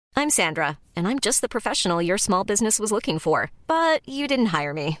I'm Sandra, and I'm just the professional your small business was looking for. But you didn't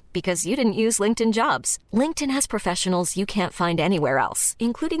hire me because you didn't use LinkedIn Jobs. LinkedIn has professionals you can't find anywhere else,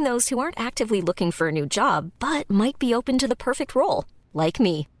 including those who aren't actively looking for a new job, but might be open to the perfect role, like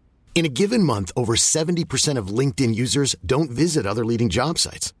me. In a given month, over 70% of LinkedIn users don't visit other leading job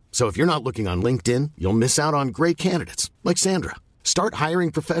sites. So if you're not looking on LinkedIn, you'll miss out on great candidates like Sandra. Start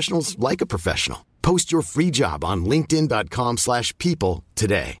hiring professionals like a professional. Post your free job on linkedin.com/people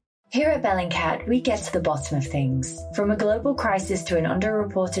today. Here at Bellingcat, we get to the bottom of things. From a global crisis to an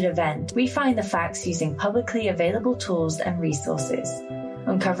underreported event, we find the facts using publicly available tools and resources,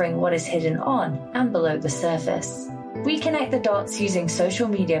 uncovering what is hidden on and below the surface. We connect the dots using social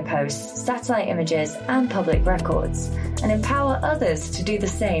media posts, satellite images, and public records, and empower others to do the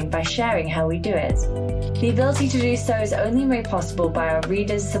same by sharing how we do it. The ability to do so is only made possible by our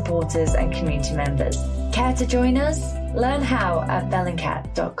readers, supporters, and community members. Care to join us? Learn how at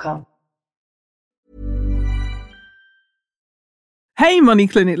bellingcat.com. Hey Money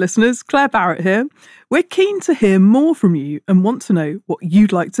Clinic listeners, Claire Barrett here. We're keen to hear more from you and want to know what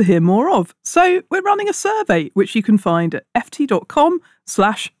you'd like to hear more of. So we're running a survey, which you can find at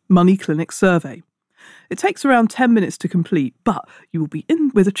ft.com/moneyclinicsurvey. It takes around 10 minutes to complete, but you will be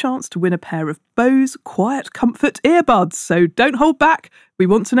in with a chance to win a pair of Bose Quiet Comfort earbuds. So don't hold back. We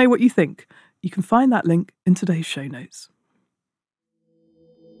want to know what you think. You can find that link in today's show notes.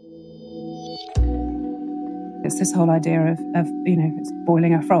 It's this whole idea of it's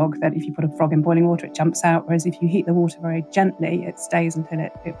boiling a frog, that if you put a frog in boiling water, it jumps out, whereas if you heat the water very gently, it stays until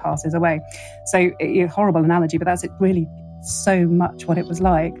it passes away. So, a horrible analogy, but that's really so much what it was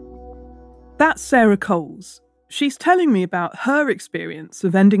like. That's Sarah Coles. She's telling me about her experience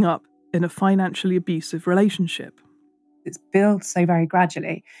of ending up in a financially abusive relationship. It's built so very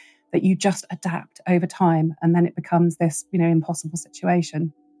gradually that you just adapt over time, and then it becomes this, impossible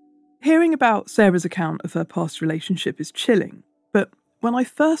situation. Hearing about Sarah's account of her past relationship is chilling, but when I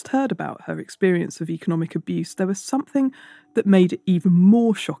first heard about her experience of economic abuse, there was something that made it even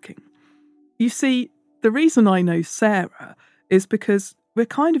more shocking. You see, the reason I know Sarah is because we're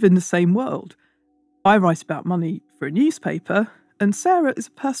kind of in the same world. I write about money for a newspaper, and Sarah is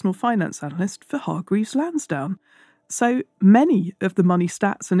a personal finance analyst for Hargreaves Lansdown. So many of the money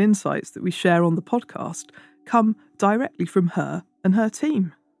stats and insights that we share on the podcast come directly from her and her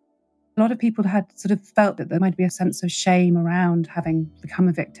team. A lot of people had sort of felt that there might be a sense of shame around having become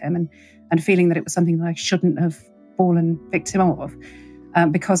a victim and feeling that it was something that I shouldn't have fallen victim of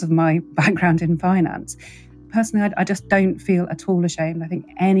because of my background in finance. Personally, I just don't feel at all ashamed. I think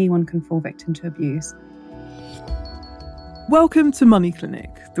anyone can fall victim to abuse. Welcome to Money Clinic,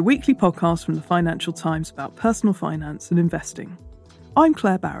 the weekly podcast from the Financial Times about personal finance and investing. I'm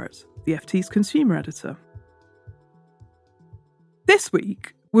Claire Barrett, the FT's consumer editor. This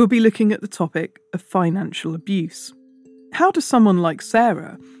week, we'll be looking at the topic of financial abuse. How does someone like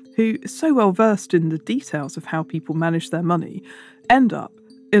Sarah, who is so well versed in the details of how people manage their money, end up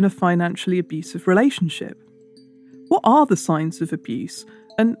in a financially abusive relationship? What are the signs of abuse,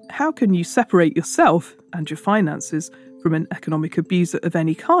 and how can you separate yourself and your finances from an economic abuser of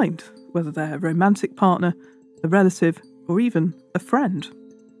any kind, whether they're a romantic partner, a relative, or even a friend?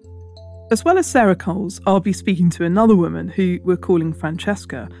 As well as Sarah Coles, I'll be speaking to another woman who we're calling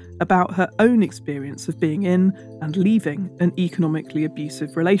Francesca about her own experience of being in and leaving an economically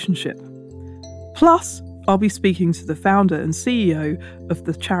abusive relationship. Plus, I'll be speaking to the founder and CEO of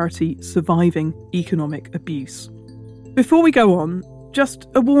the charity Surviving Economic Abuse. Before we go on, just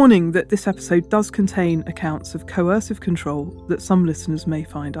a warning that this episode does contain accounts of coercive control that some listeners may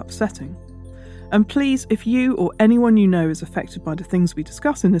find upsetting. And please, if you or anyone you know is affected by the things we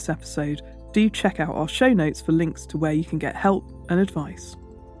discuss in this episode, do check out our show notes for links to where you can get help and advice.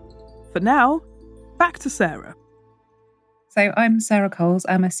 For now, back to Sarah. So I'm Sarah Coles.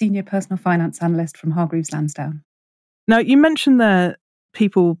 I'm a senior personal finance analyst from Hargreaves Lansdown. Now, you mentioned there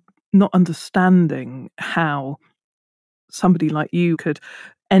people not understanding how somebody like you could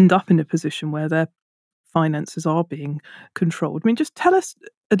end up in a position where their finances are being controlled. I mean, just tell us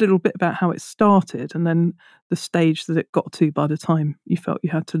a little bit about how it started and then the stage that it got to by the time you felt you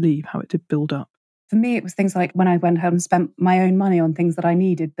had to leave, how it did build up. For me, it was things like when I went home and spent my own money on things that I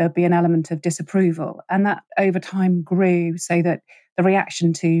needed, there'd be an element of disapproval. And that over time grew so that the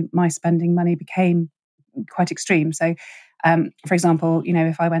reaction to my spending money became quite extreme. So, for example,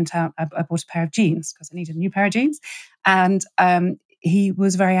 if I went out, I bought a pair of jeans because I needed a new pair of jeans. And he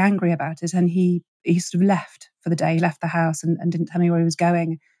was very angry about it. And he sort of left for the day, left the house and didn't tell me where he was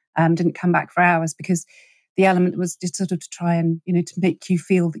going, didn't come back for hours because the element was just sort of to try and, to make you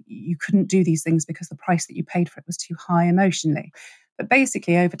feel that you couldn't do these things because the price that you paid for it was too high emotionally. But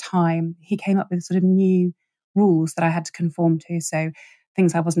basically, over time, he came up with sort of new rules that I had to conform to. So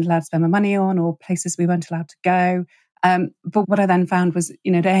things I wasn't allowed to spend my money on, or places we weren't allowed to go. But what I then found was,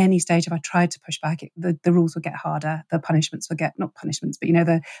 at any stage if I tried to push back, the rules would get harder. The punishments would get, not punishments, but,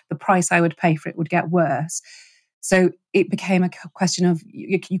 the price I would pay for it would get worse. So it became a question of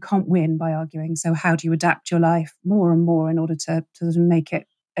you can't win by arguing. So how do you adapt your life more and more in order to sort of make it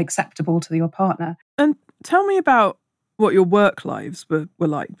acceptable to your partner? And tell me about what your work lives were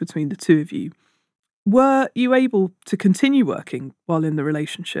like between the two of you. Were you able to continue working while in the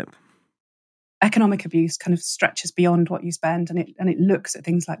relationship? Economic abuse kind of stretches beyond what you spend, and it looks at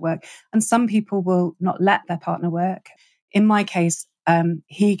things like work. And some people will not let their partner work. In my case,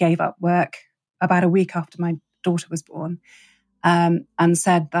 he gave up work about a week after my daughter was born, and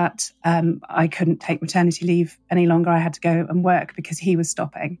said that I couldn't take maternity leave any longer. I had to go and work because he was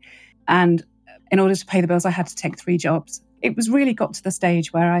stopping. And in order to pay the bills, I had to take 3 jobs. It was really got to the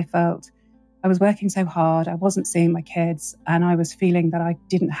stage where I felt I was working so hard, I wasn't seeing my kids, and I was feeling that I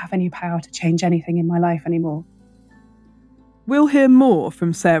didn't have any power to change anything in my life anymore. We'll hear more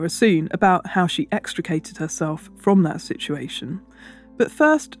from Sarah soon about how she extricated herself from that situation. But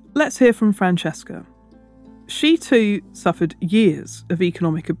first, let's hear from Francesca. She too suffered years of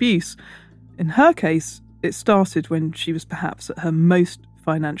economic abuse. In her case, it started when she was perhaps at her most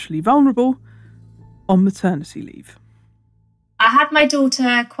financially vulnerable, on maternity leave. I had my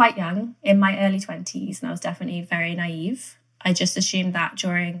daughter quite young, in my early 20s, and I was definitely very naive. I just assumed that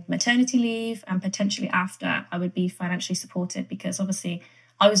during maternity leave and potentially after, I would be financially supported because obviously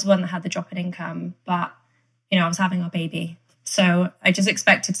I was the one that had the drop in income, but, I was having our baby. So I just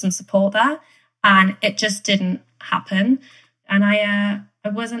expected some support there, and it just didn't happen. And I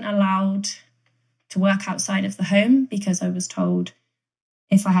wasn't allowed to work outside of the home because I was told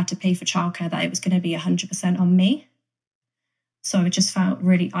if I had to pay for childcare that it was going to be 100% on me. So I just felt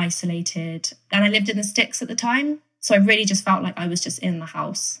really isolated. And I lived in the sticks at the time. So I really just felt like I was just in the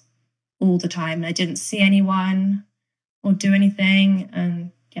house all the time. And I didn't see anyone or do anything.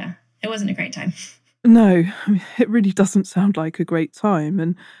 And yeah, it wasn't a great time. No, it really doesn't sound like a great time.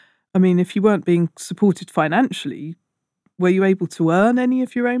 And if you weren't being supported financially, were you able to earn any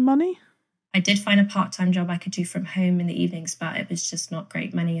of your own money? I did find a part-time job I could do from home in the evenings, but it was just not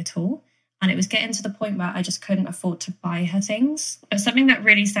great money at all. And it was getting to the point where I just couldn't afford to buy her things. But something that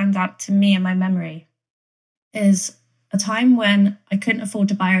really stands out to me in my memory is a time when I couldn't afford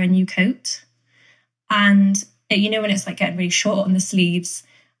to buy her a new coat. And when it's like getting really short on the sleeves.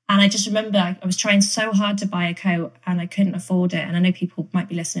 And I just remember I was trying so hard to buy a coat and I couldn't afford it. And I know people might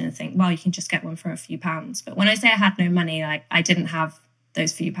be listening and think, well, you can just get one for a few pounds. But when I say I had no money, like I didn't have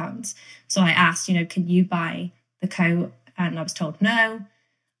those few pounds. So I asked, can you buy the coat? And I was told no.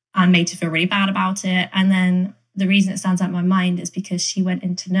 And made her feel really bad about it. And then the reason it stands out in my mind is because she went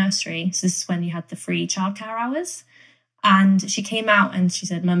into nursery. So this is when you had the free childcare hours. And she came out and she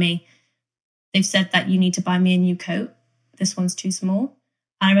said, Mummy, they've said that you need to buy me a new coat. This one's too small.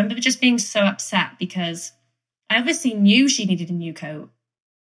 And I remember just being so upset because I obviously knew she needed a new coat.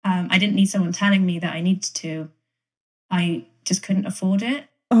 I didn't need someone telling me that I needed to. I just couldn't afford it.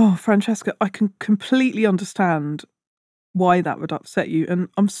 Oh, Francesca, I can completely understand why that would upset you. And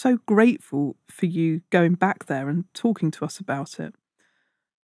I'm so grateful for you going back there and talking to us about it.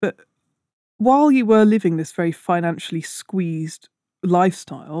 But while you were living this very financially squeezed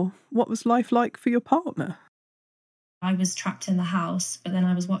lifestyle, what was life like for your partner? I was trapped in the house, but then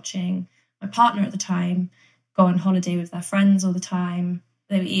I was watching my partner at the time go on holiday with their friends all the time.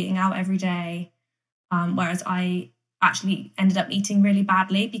 They were eating out every day, whereas I actually ended up eating really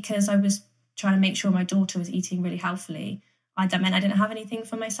badly because I was trying to make sure my daughter was eating really healthily. That meant I didn't have anything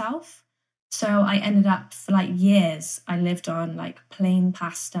for myself. So I ended up for years, I lived on plain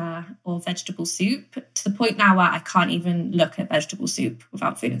pasta or vegetable soup to the point now where I can't even look at vegetable soup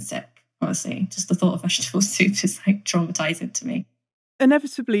without feeling sick. Honestly, just the thought of vegetable soup is traumatizing to me.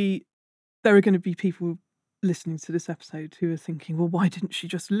 Inevitably, there are going to be people listening to this episode who are thinking, well, why didn't she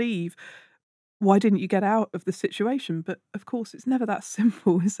just leave? Why didn't you get out of the situation? But of course, it's never that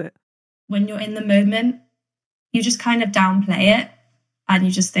simple, is it? When you're in the moment, you just kind of downplay it and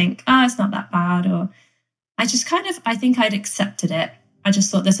you just think, oh, it's not that bad. Or I think I'd accepted it. I just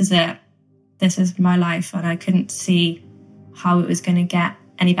thought, this is it. This is my life. And I couldn't see how it was going to get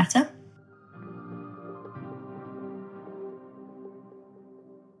any better.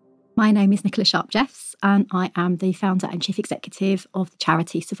 My name is Nicola Sharp-Jeffs and I am the founder and chief executive of the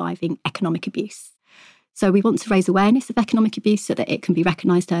charity Surviving Economic Abuse. So we want to raise awareness of economic abuse so that it can be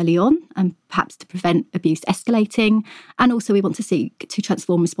recognised early on and perhaps to prevent abuse escalating. And also we want to seek to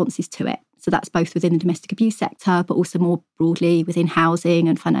transform responses to it. So that's both within the domestic abuse sector, but also more broadly within housing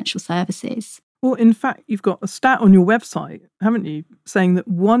and financial services. Well, in fact, you've got a stat on your website, haven't you, saying that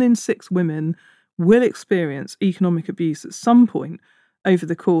 1 in 6 women will experience economic abuse at some point over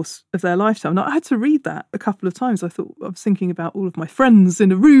the course of their lifetime. Now, I had to read that a couple of times. I was thinking about all of my friends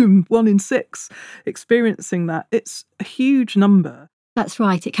in a room, 1 in 6 experiencing that. It's a huge number. That's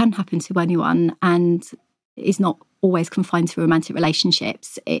right. It can happen to anyone and is not always confined to romantic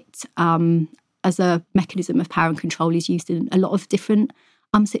relationships. It, as a mechanism of power and control, is used in a lot of different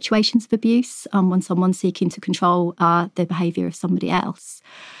situations of abuse when someone's seeking to control the behaviour of somebody else.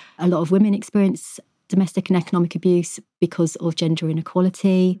 A lot of women experience domestic and economic abuse because of gender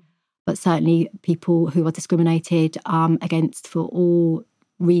inequality, but certainly people who are discriminated against for all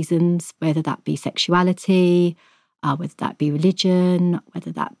reasons, whether that be sexuality, whether that be religion,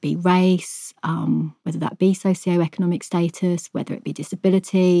 whether that be race, whether that be socioeconomic status, whether it be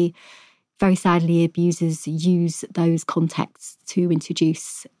disability. Very sadly, abusers use those contexts to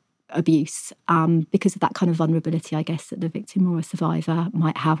introduce abuse because of that kind of vulnerability, I guess, that the victim or a survivor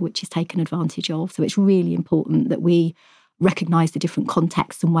might have, which is taken advantage of. So it's really important that we recognise the different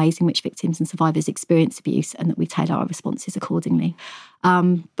contexts and ways in which victims and survivors experience abuse and that we tailor our responses accordingly.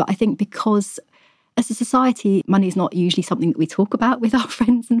 But I think because as a society, money is not usually something that we talk about with our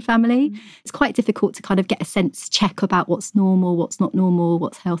friends and family. It's quite difficult to kind of get a sense check about what's normal, what's not normal,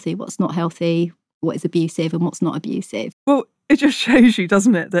 what's healthy, what's not healthy, what is abusive and what's not abusive. Well, it just shows you,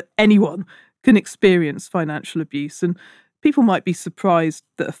 doesn't it, that anyone can experience financial abuse. And people might be surprised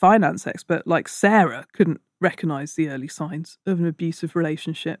that a finance expert like Sarah couldn't recognise the early signs of an abusive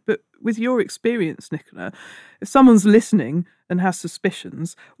relationship. But with your experience, Nicola, if someone's listening and has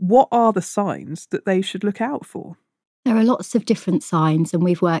suspicions, what are the signs that they should look out for? There are lots of different signs, and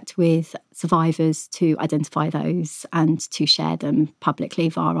we've worked with survivors to identify those and to share them publicly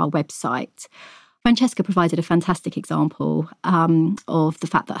via our website. Francesca provided a fantastic example of the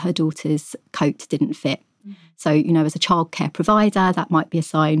fact that her daughter's coat didn't fit. So, as a childcare provider, that might be a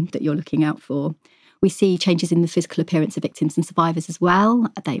sign that you're looking out for. We see changes in the physical appearance of victims and survivors as well.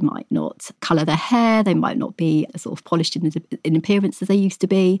 They might not colour their hair. They might not be as sort of polished in appearance as they used to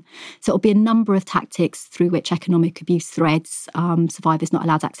be. So it'll be a number of tactics through which economic abuse threads. Survivors not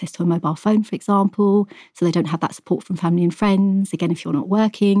allowed access to a mobile phone, for example, so they don't have that support from family and friends. Again, if you're not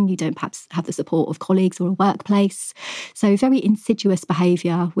working, you don't perhaps have the support of colleagues or a workplace. So very insidious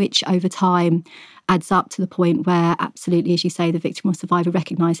behaviour, which over time adds up to the point where absolutely, as you say, the victim or survivor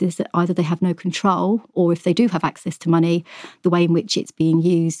recognises that either they have no control or if they do have access to money, the way in which it's being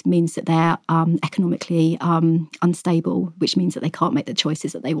used means that they're economically unstable, which means that they can't make the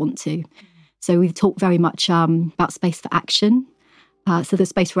choices that they want to. So we've talked very much about space for action. So the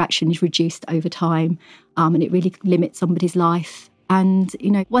space for action is reduced over time and it really limits somebody's life. And,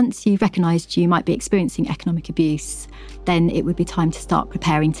 once you've recognised you might be experiencing economic abuse, then it would be time to start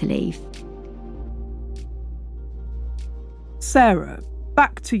preparing to leave. Sarah,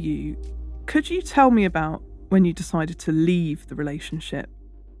 back to you. Could you tell me about when you decided to leave the relationship?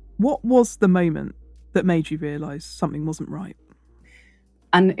 What was the moment that made you realise something wasn't right?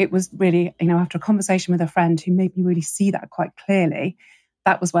 And it was really, after a conversation with a friend who made me really see that quite clearly,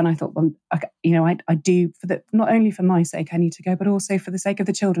 that was when I thought, well, I do, not only for my sake I need to go, but also for the sake of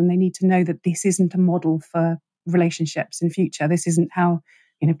the children. They need to know that this isn't a model for relationships in future. This isn't how,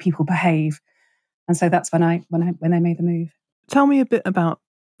 people behave. And so that's when they made the move. Tell me a bit about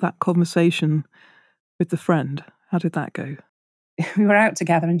that conversation with the friend. How did that go? We were out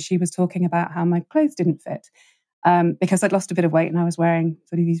together and she was talking about how my clothes didn't fit because I'd lost a bit of weight and I was wearing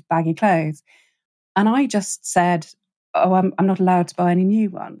sort of these baggy clothes. And I just said, I'm not allowed to buy any new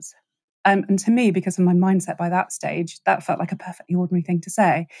ones. And to me, because of my mindset by that stage, that felt like a perfectly ordinary thing to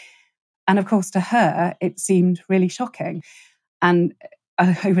say. And of course, to her, it seemed really shocking. And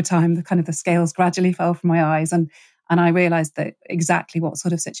over time, the scales gradually fell from my eyes and I realised that exactly what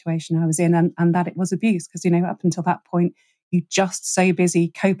sort of situation I was in and that it was abuse. Because, up until that point, you're just so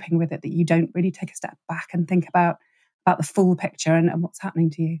busy coping with it that you don't really take a step back and think about the full picture and what's happening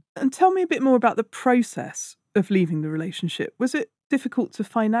to you. And tell me a bit more about the process of leaving the relationship. Was it difficult to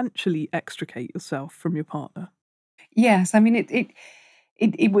financially extricate yourself from your partner? Yes, I mean, it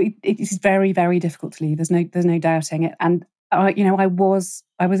is very, very difficult to leave. There's no doubting it. And I was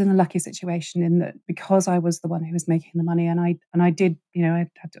in a lucky situation in that because I was the one who was making the money and I did, I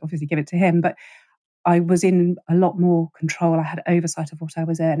had to obviously give it to him, but I was in a lot more control. I had oversight of what I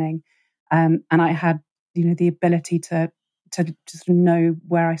was earning. And I had, the ability to know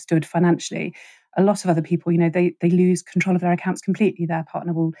where I stood financially. a lot of other people, they lose control of their accounts completely. Their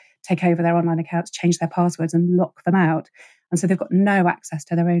partner will take over their online accounts, change their passwords and lock them out. And so they've got no access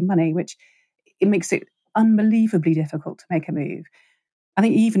to their own money, which it makes it unbelievably difficult to make a move. I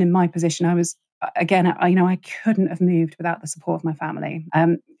think even in my position, I was, again, I couldn't have moved without the support of my family.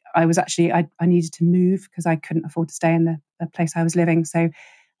 I needed to move because I couldn't afford to stay in the place I was living. So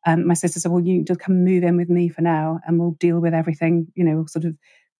my sister said, well, you just come move in with me for now and we'll deal with everything, we'll sort of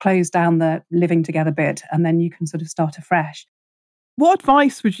close down the living together bit and then you can sort of start afresh. What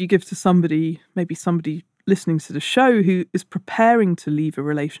advice would you give to somebody, maybe somebody listening to the show who is preparing to leave a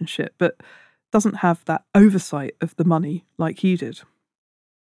relationship but doesn't have that oversight of the money like you did?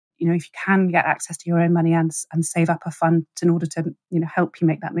 If you can get access to your own money and save up a fund in order to, help you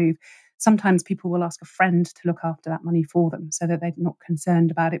make that move, sometimes people will ask a friend to look after that money for them so that they're not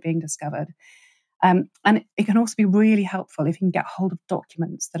concerned about it being discovered. And it can also be really helpful if you can get hold of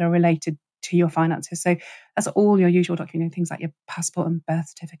documents that are related to your finances. So that's all your usual documents, things like your passport and birth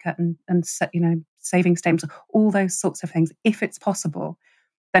certificate and saving statements, all those sorts of things. If it's possible,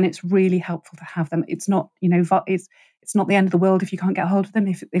 then it's really helpful to have them. It's not, it's not the end of the world if you can't get hold of them.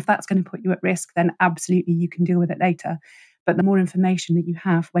 If that's going to put you at risk, then absolutely you can deal with it later. But the more information that you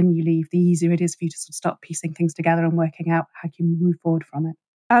have when you leave, the easier it is for you to sort of start piecing things together and working out how you move forward from it.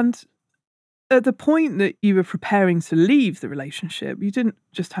 And at the point that you were preparing to leave the relationship, you didn't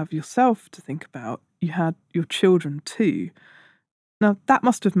just have yourself to think about, you had your children too. Now, that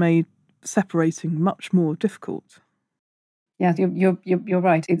must have made separating much more difficult. Yeah, you're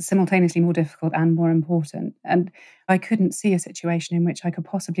right. It's simultaneously more difficult and more important. And I couldn't see a situation in which I could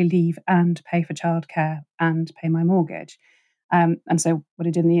possibly leave and pay for childcare and pay my mortgage. And so what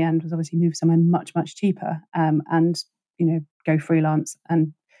I did in the end was obviously move somewhere much, much cheaper and, go freelance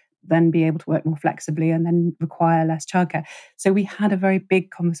and then be able to work more flexibly and then require less childcare. So we had a very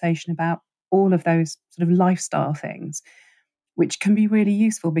big conversation about all of those sort of lifestyle things, which can be really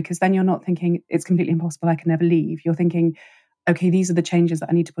useful because then you're not thinking it's completely impossible, I can never leave. You're thinking, okay, these are the changes that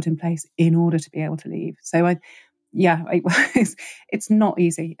I need to put in place in order to be able to leave. So it's not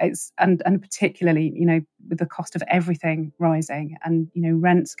easy. And particularly, with the cost of everything rising and,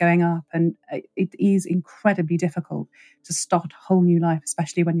 rents going up, and it is incredibly difficult to start a whole new life,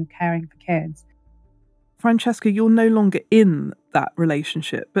 especially when you're caring for kids. Francesca, you're no longer in that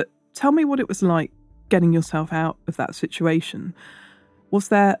relationship, but tell me what it was like getting yourself out of that situation. Was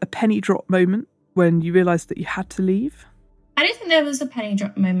there a penny drop moment when you realised that you had to leave? I don't think there was a penny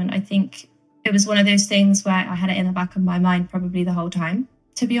drop moment. I think it was one of those things where I had it in the back of my mind probably the whole time,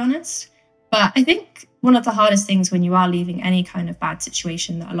 to be honest. But I think one of the hardest things when you are leaving any kind of bad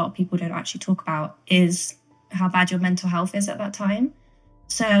situation that a lot of people don't actually talk about is how bad your mental health is at that time.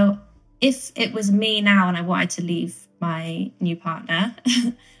 So if it was me now and I wanted to leave my new partner,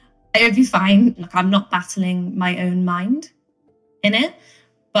 it would be fine. Like, I'm not battling my own mind in it.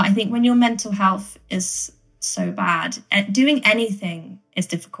 But I think when your mental health is so bad, doing anything is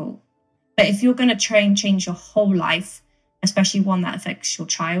difficult. But if you're going to try and change your whole life, especially one that affects your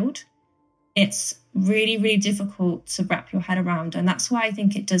child, it's really, really difficult to wrap your head around. And that's why I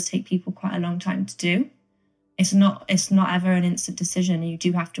think it does take people quite a long time to do. It's not ever an instant decision. You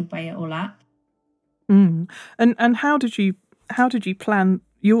do have to weigh it all up. And how did you plan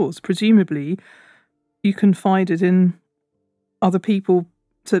yours? Presumably you confided in other people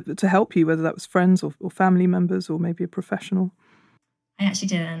to help you, whether that was friends or family members or maybe a professional. I actually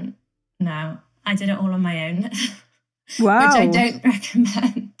didn't. No, I did it all on my own. Wow. Which I don't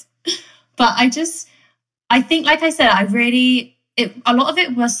recommend. But I think, like I said, a lot of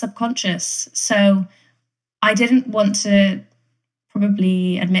it was subconscious. So I didn't want to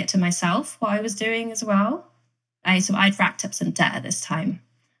probably admit to myself what I was doing as well. So I'd racked up some debt at this time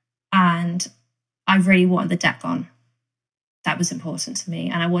and I really wanted the debt gone. That was important to me.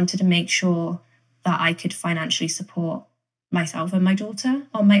 And I wanted to make sure that I could financially support myself and my daughter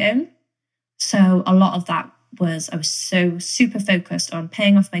on my own. So a lot of that was, I was so super focused on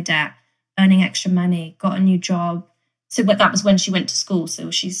paying off my debt, earning extra money, got a new job. So that was when she went to school.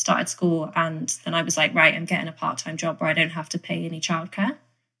 So she started school and then I was like, right, I'm getting a part-time job where I don't have to pay any childcare.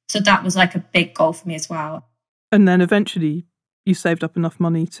 So that was like a big goal for me as well. And then eventually you saved up enough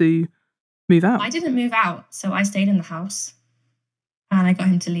money to move out. I didn't move out. So I stayed in the house and I got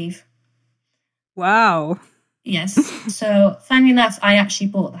him to leave. Wow. Yes. So funny enough, I actually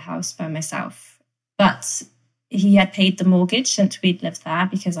bought the house by myself, but he had paid the mortgage since we'd lived there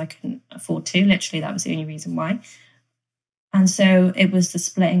because I couldn't afford to. Literally, that was the only reason why. And so it was the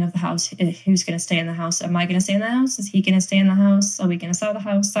splitting of the house. Who's going to stay in the house? Am I going to stay in the house? Is he going to stay in the house? Are we going to sell the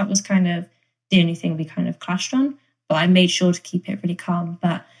house? That was kind of the only thing we kind of clashed on. But I made sure to keep it really calm.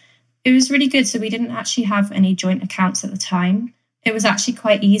 But It was really good. So we didn't actually have any joint accounts at the time. It was actually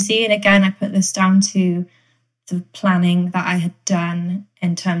quite easy. And again, I put this down to the planning that I had done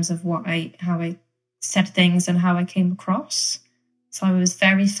in terms of how I said things and how I came across. So I was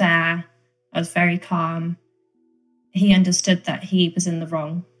very fair. I was very calm. He understood that he was in the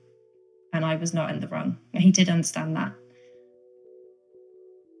wrong and I was not in the wrong. He did understand that.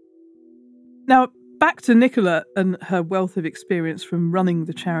 Now, back to Nicola and her wealth of experience from running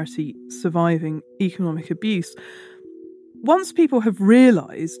the charity Surviving Economic Abuse. Once people have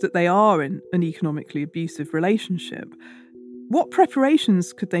realised that they are in an economically abusive relationship, what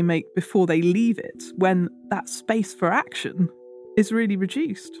preparations could they make before they leave it when that space for action is really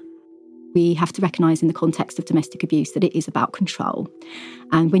reduced? We have to recognise in the context of domestic abuse that it is about control.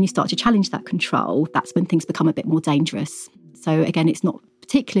 And when you start to challenge that control, that's when things become a bit more dangerous. So again, it's not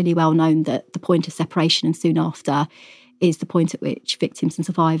particularly well known that the point of separation and soon after is the point at which victims and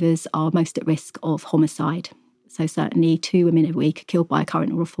survivors are most at risk of homicide. So certainly 2 women a week are killed by a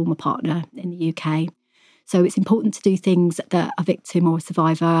current or a former partner in the UK. So it's important to do things that a victim or a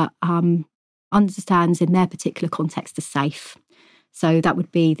survivor understands in their particular context are safe. So that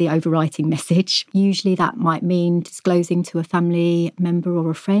would be the overriding message. Usually that might mean disclosing to a family member or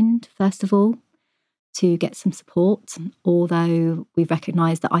a friend, first of all, to get some support. Although we've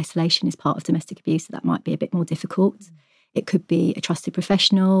recognised that isolation is part of domestic abuse, so that might be a bit more difficult. It could be a trusted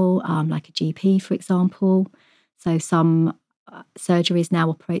professional, like a GP, for example. So some surgeries now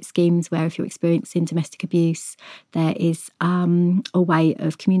operate schemes where if you're experiencing domestic abuse, there is a way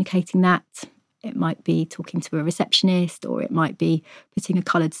of communicating that. It might be talking to a receptionist, or it might be putting a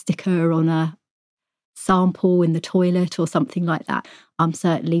coloured sticker on a sample in the toilet or something like that.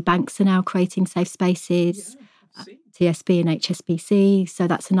 Certainly banks are now creating safe spaces, TSB and HSBC. So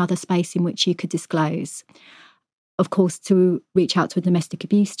that's another space in which you could disclose. Of course, to reach out to a domestic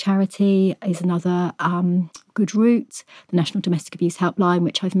abuse charity is another good route. The National Domestic Abuse Helpline,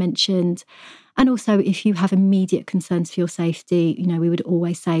 which I've mentioned. And also, if you have immediate concerns for your safety, we would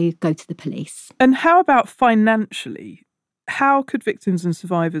always say go to the police. And how about financially? How could victims and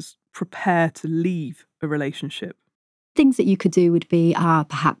survivors prepare to leave a relationship? Things that you could do would be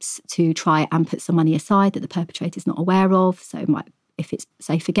perhaps to try and put some money aside that the perpetrator is not aware of. So it might, if it's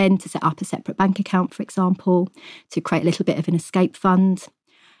safe again, to set up a separate bank account, for example, to create a little bit of an escape fund.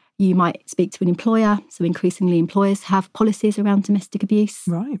 You might speak to an employer. So increasingly employers have policies around domestic abuse.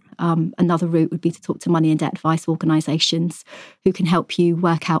 Right. Another route would be to talk to money and debt advice organisations who can help you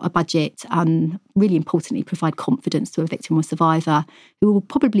work out a budget and, really importantly, provide confidence to a victim or survivor who will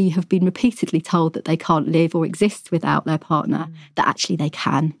probably have been repeatedly told that they can't live or exist without their partner, that actually they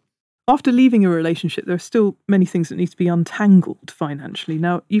can. After leaving a relationship, there are still many things that need to be untangled financially.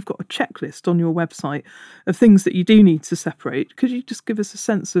 Now, you've got a checklist on your website of things that you do need to separate. Could you just give us a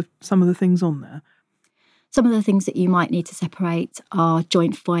sense of some of the things on there? Some of the things that you might need to separate are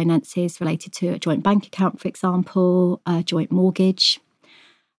joint finances related to a joint bank account, for example, a joint mortgage.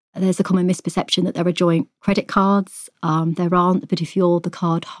 There's a common misperception that there are joint credit cards. There aren't, but if you're the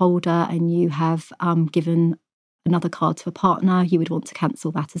card holder and you have given another card to a partner, you would want to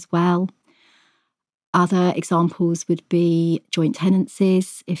cancel that as well. Other examples would be joint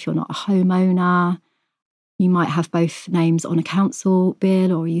tenancies. If you're not a homeowner, you might have both names on a council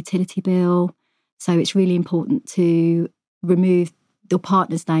bill or a utility bill. So it's really important to remove your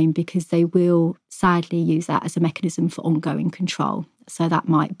partner's name because they will sadly use that as a mechanism for ongoing control. So that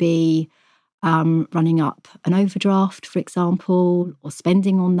might be running up an overdraft, for example, or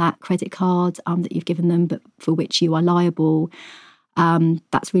spending on that credit card that you've given them, but for which you are liable.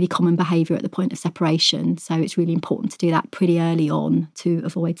 That's really common behaviour at the point of separation. So it's really important to do that pretty early on to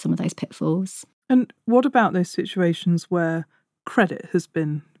avoid some of those pitfalls. And what about those situations where credit has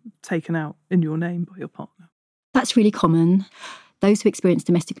been taken out in your name by your partner? That's really common. Those who experience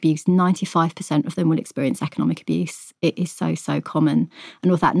domestic abuse, 95% of them will experience economic abuse. It is so common.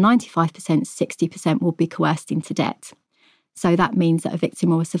 And of that 95%, 60% will be coerced into debt. So that means that a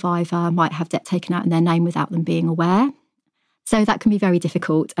victim or a survivor might have debt taken out in their name without them being aware. So that can be very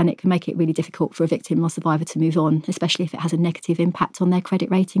difficult, and it can make it really difficult for a victim or survivor to move on, especially if it has a negative impact on their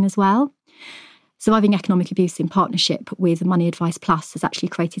credit rating as well. Surviving Economic Abuse in partnership with Money Advice Plus has actually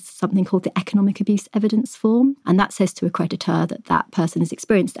created something called the Economic Abuse Evidence Form. And that says to a creditor that that person has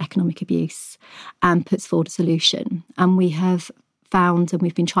experienced economic abuse and puts forward a solution. And we have found, and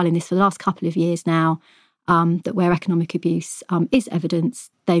we've been trialling this for the last couple of years now, that where economic abuse is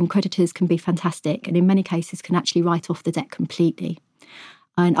evidence, then creditors can be fantastic and in many cases can actually write off the debt completely.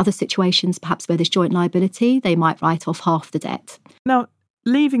 In other situations, perhaps where there's joint liability, they might write off half the debt. Now,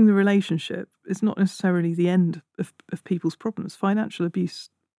 leaving the relationship is not necessarily the end of people's problems. Financial abuse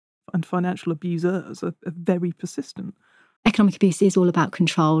and financial abusers are very persistent. Economic abuse is all about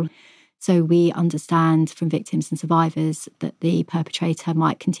control. So we understand from victims and survivors that the perpetrator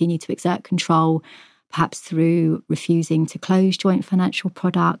might continue to exert control, perhaps through refusing to close joint financial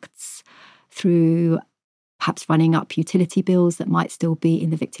products, through perhaps running up utility bills that might still be in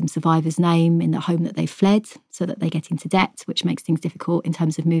the victim survivor's name in the home that they fled, so that they get into debt, which makes things difficult in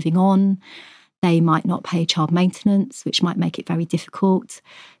terms of moving on. They might not pay child maintenance, which might make it very difficult.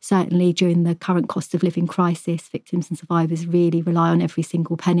 Certainly during the current cost of living crisis, victims and survivors really rely on every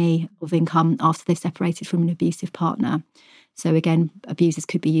single penny of income after they've separated from an abusive partner. So again, abusers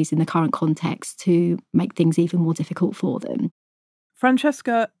could be used in the current context to make things even more difficult for them.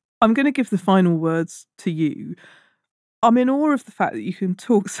 Francesca, I'm going to give the final words to you. I'm in awe of the fact that you can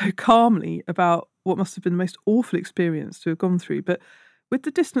talk so calmly about what must have been the most awful experience to have gone through. But with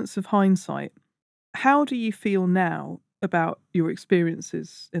the distance of hindsight, how do you feel now about your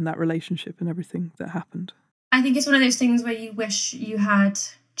experiences in that relationship and everything that happened? I think it's one of those things where you wish you had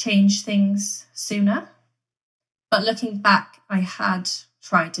changed things sooner. But looking back, I had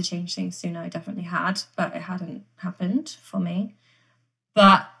tried to change things sooner. I definitely had, but it hadn't happened for me.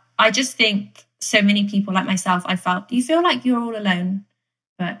 But I just think so many people like myself, you feel like you're all alone.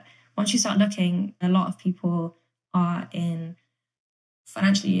 But once you start looking, a lot of people are in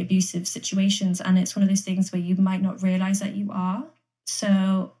financially abusive situations, and it's one of those things where you might not realise that you are.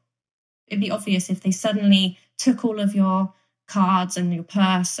 So it'd be obvious if they suddenly took all of your cards and your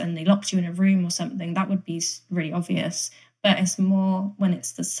purse and they locked you in a room or something. That would be really obvious. But it's more when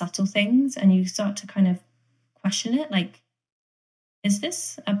it's the subtle things and you start to kind of question it, like, is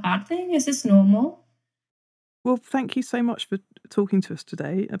this a bad thing? Is this normal? Well, thank you so much for talking to us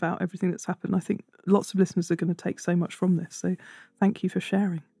today about everything that's happened. I think lots of listeners are going to take so much from this. So thank you for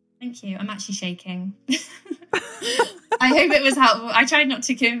sharing. Thank you. I'm actually shaking. I hope it was helpful. I tried not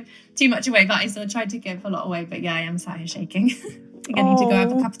to give too much away, but I still tried to give a lot away. But yeah, I am sat here shaking. I think I need to go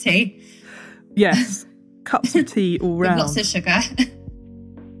have a cup of tea. Yes, cups of tea all round. With lots of sugar.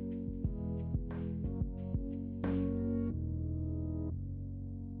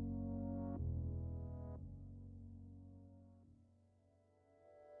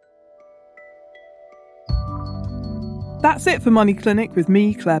 That's it for Money Clinic with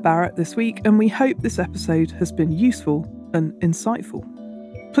me, Claire Barrett, this week, and we hope this episode has been useful and insightful.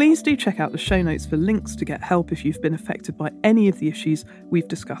 Please do check out the show notes for links to get help if you've been affected by any of the issues we've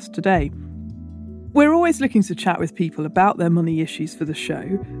discussed today. We're always looking to chat with people about their money issues for the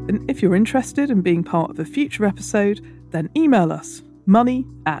show, and if you're interested in being part of a future episode, then email us,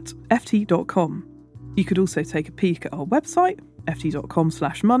 money@ft.com. You could also take a peek at our website,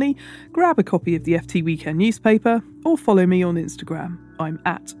 ft.com/money, grab a copy of the FT Weekend newspaper, or follow me on Instagram. I'm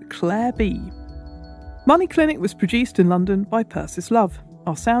 @ClaireB. Money Clinic was produced in London by Persis Love.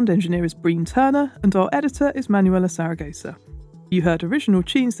 Our sound engineer is Breen Turner, and our editor is Manuela Saragosa. You heard original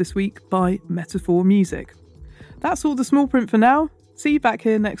tunes this week by Metaphor Music. That's all the small print for now. See you back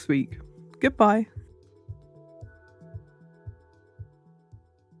here next week. Goodbye.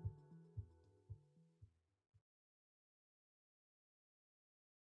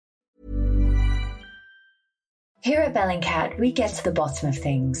 Here at Bellingcat, we get to the bottom of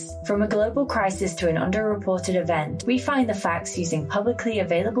things. From a global crisis to an underreported event, we find the facts using publicly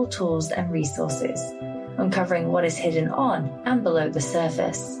available tools and resources, uncovering what is hidden on and below the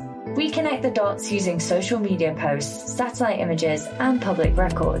surface. We connect the dots using social media posts, satellite images, and public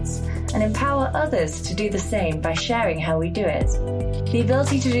records, and empower others to do the same by sharing how we do it. The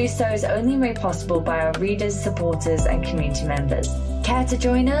ability to do so is only made possible by our readers, supporters, and community members. Care to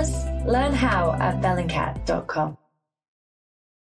join us? Learn how at bellingcat.com.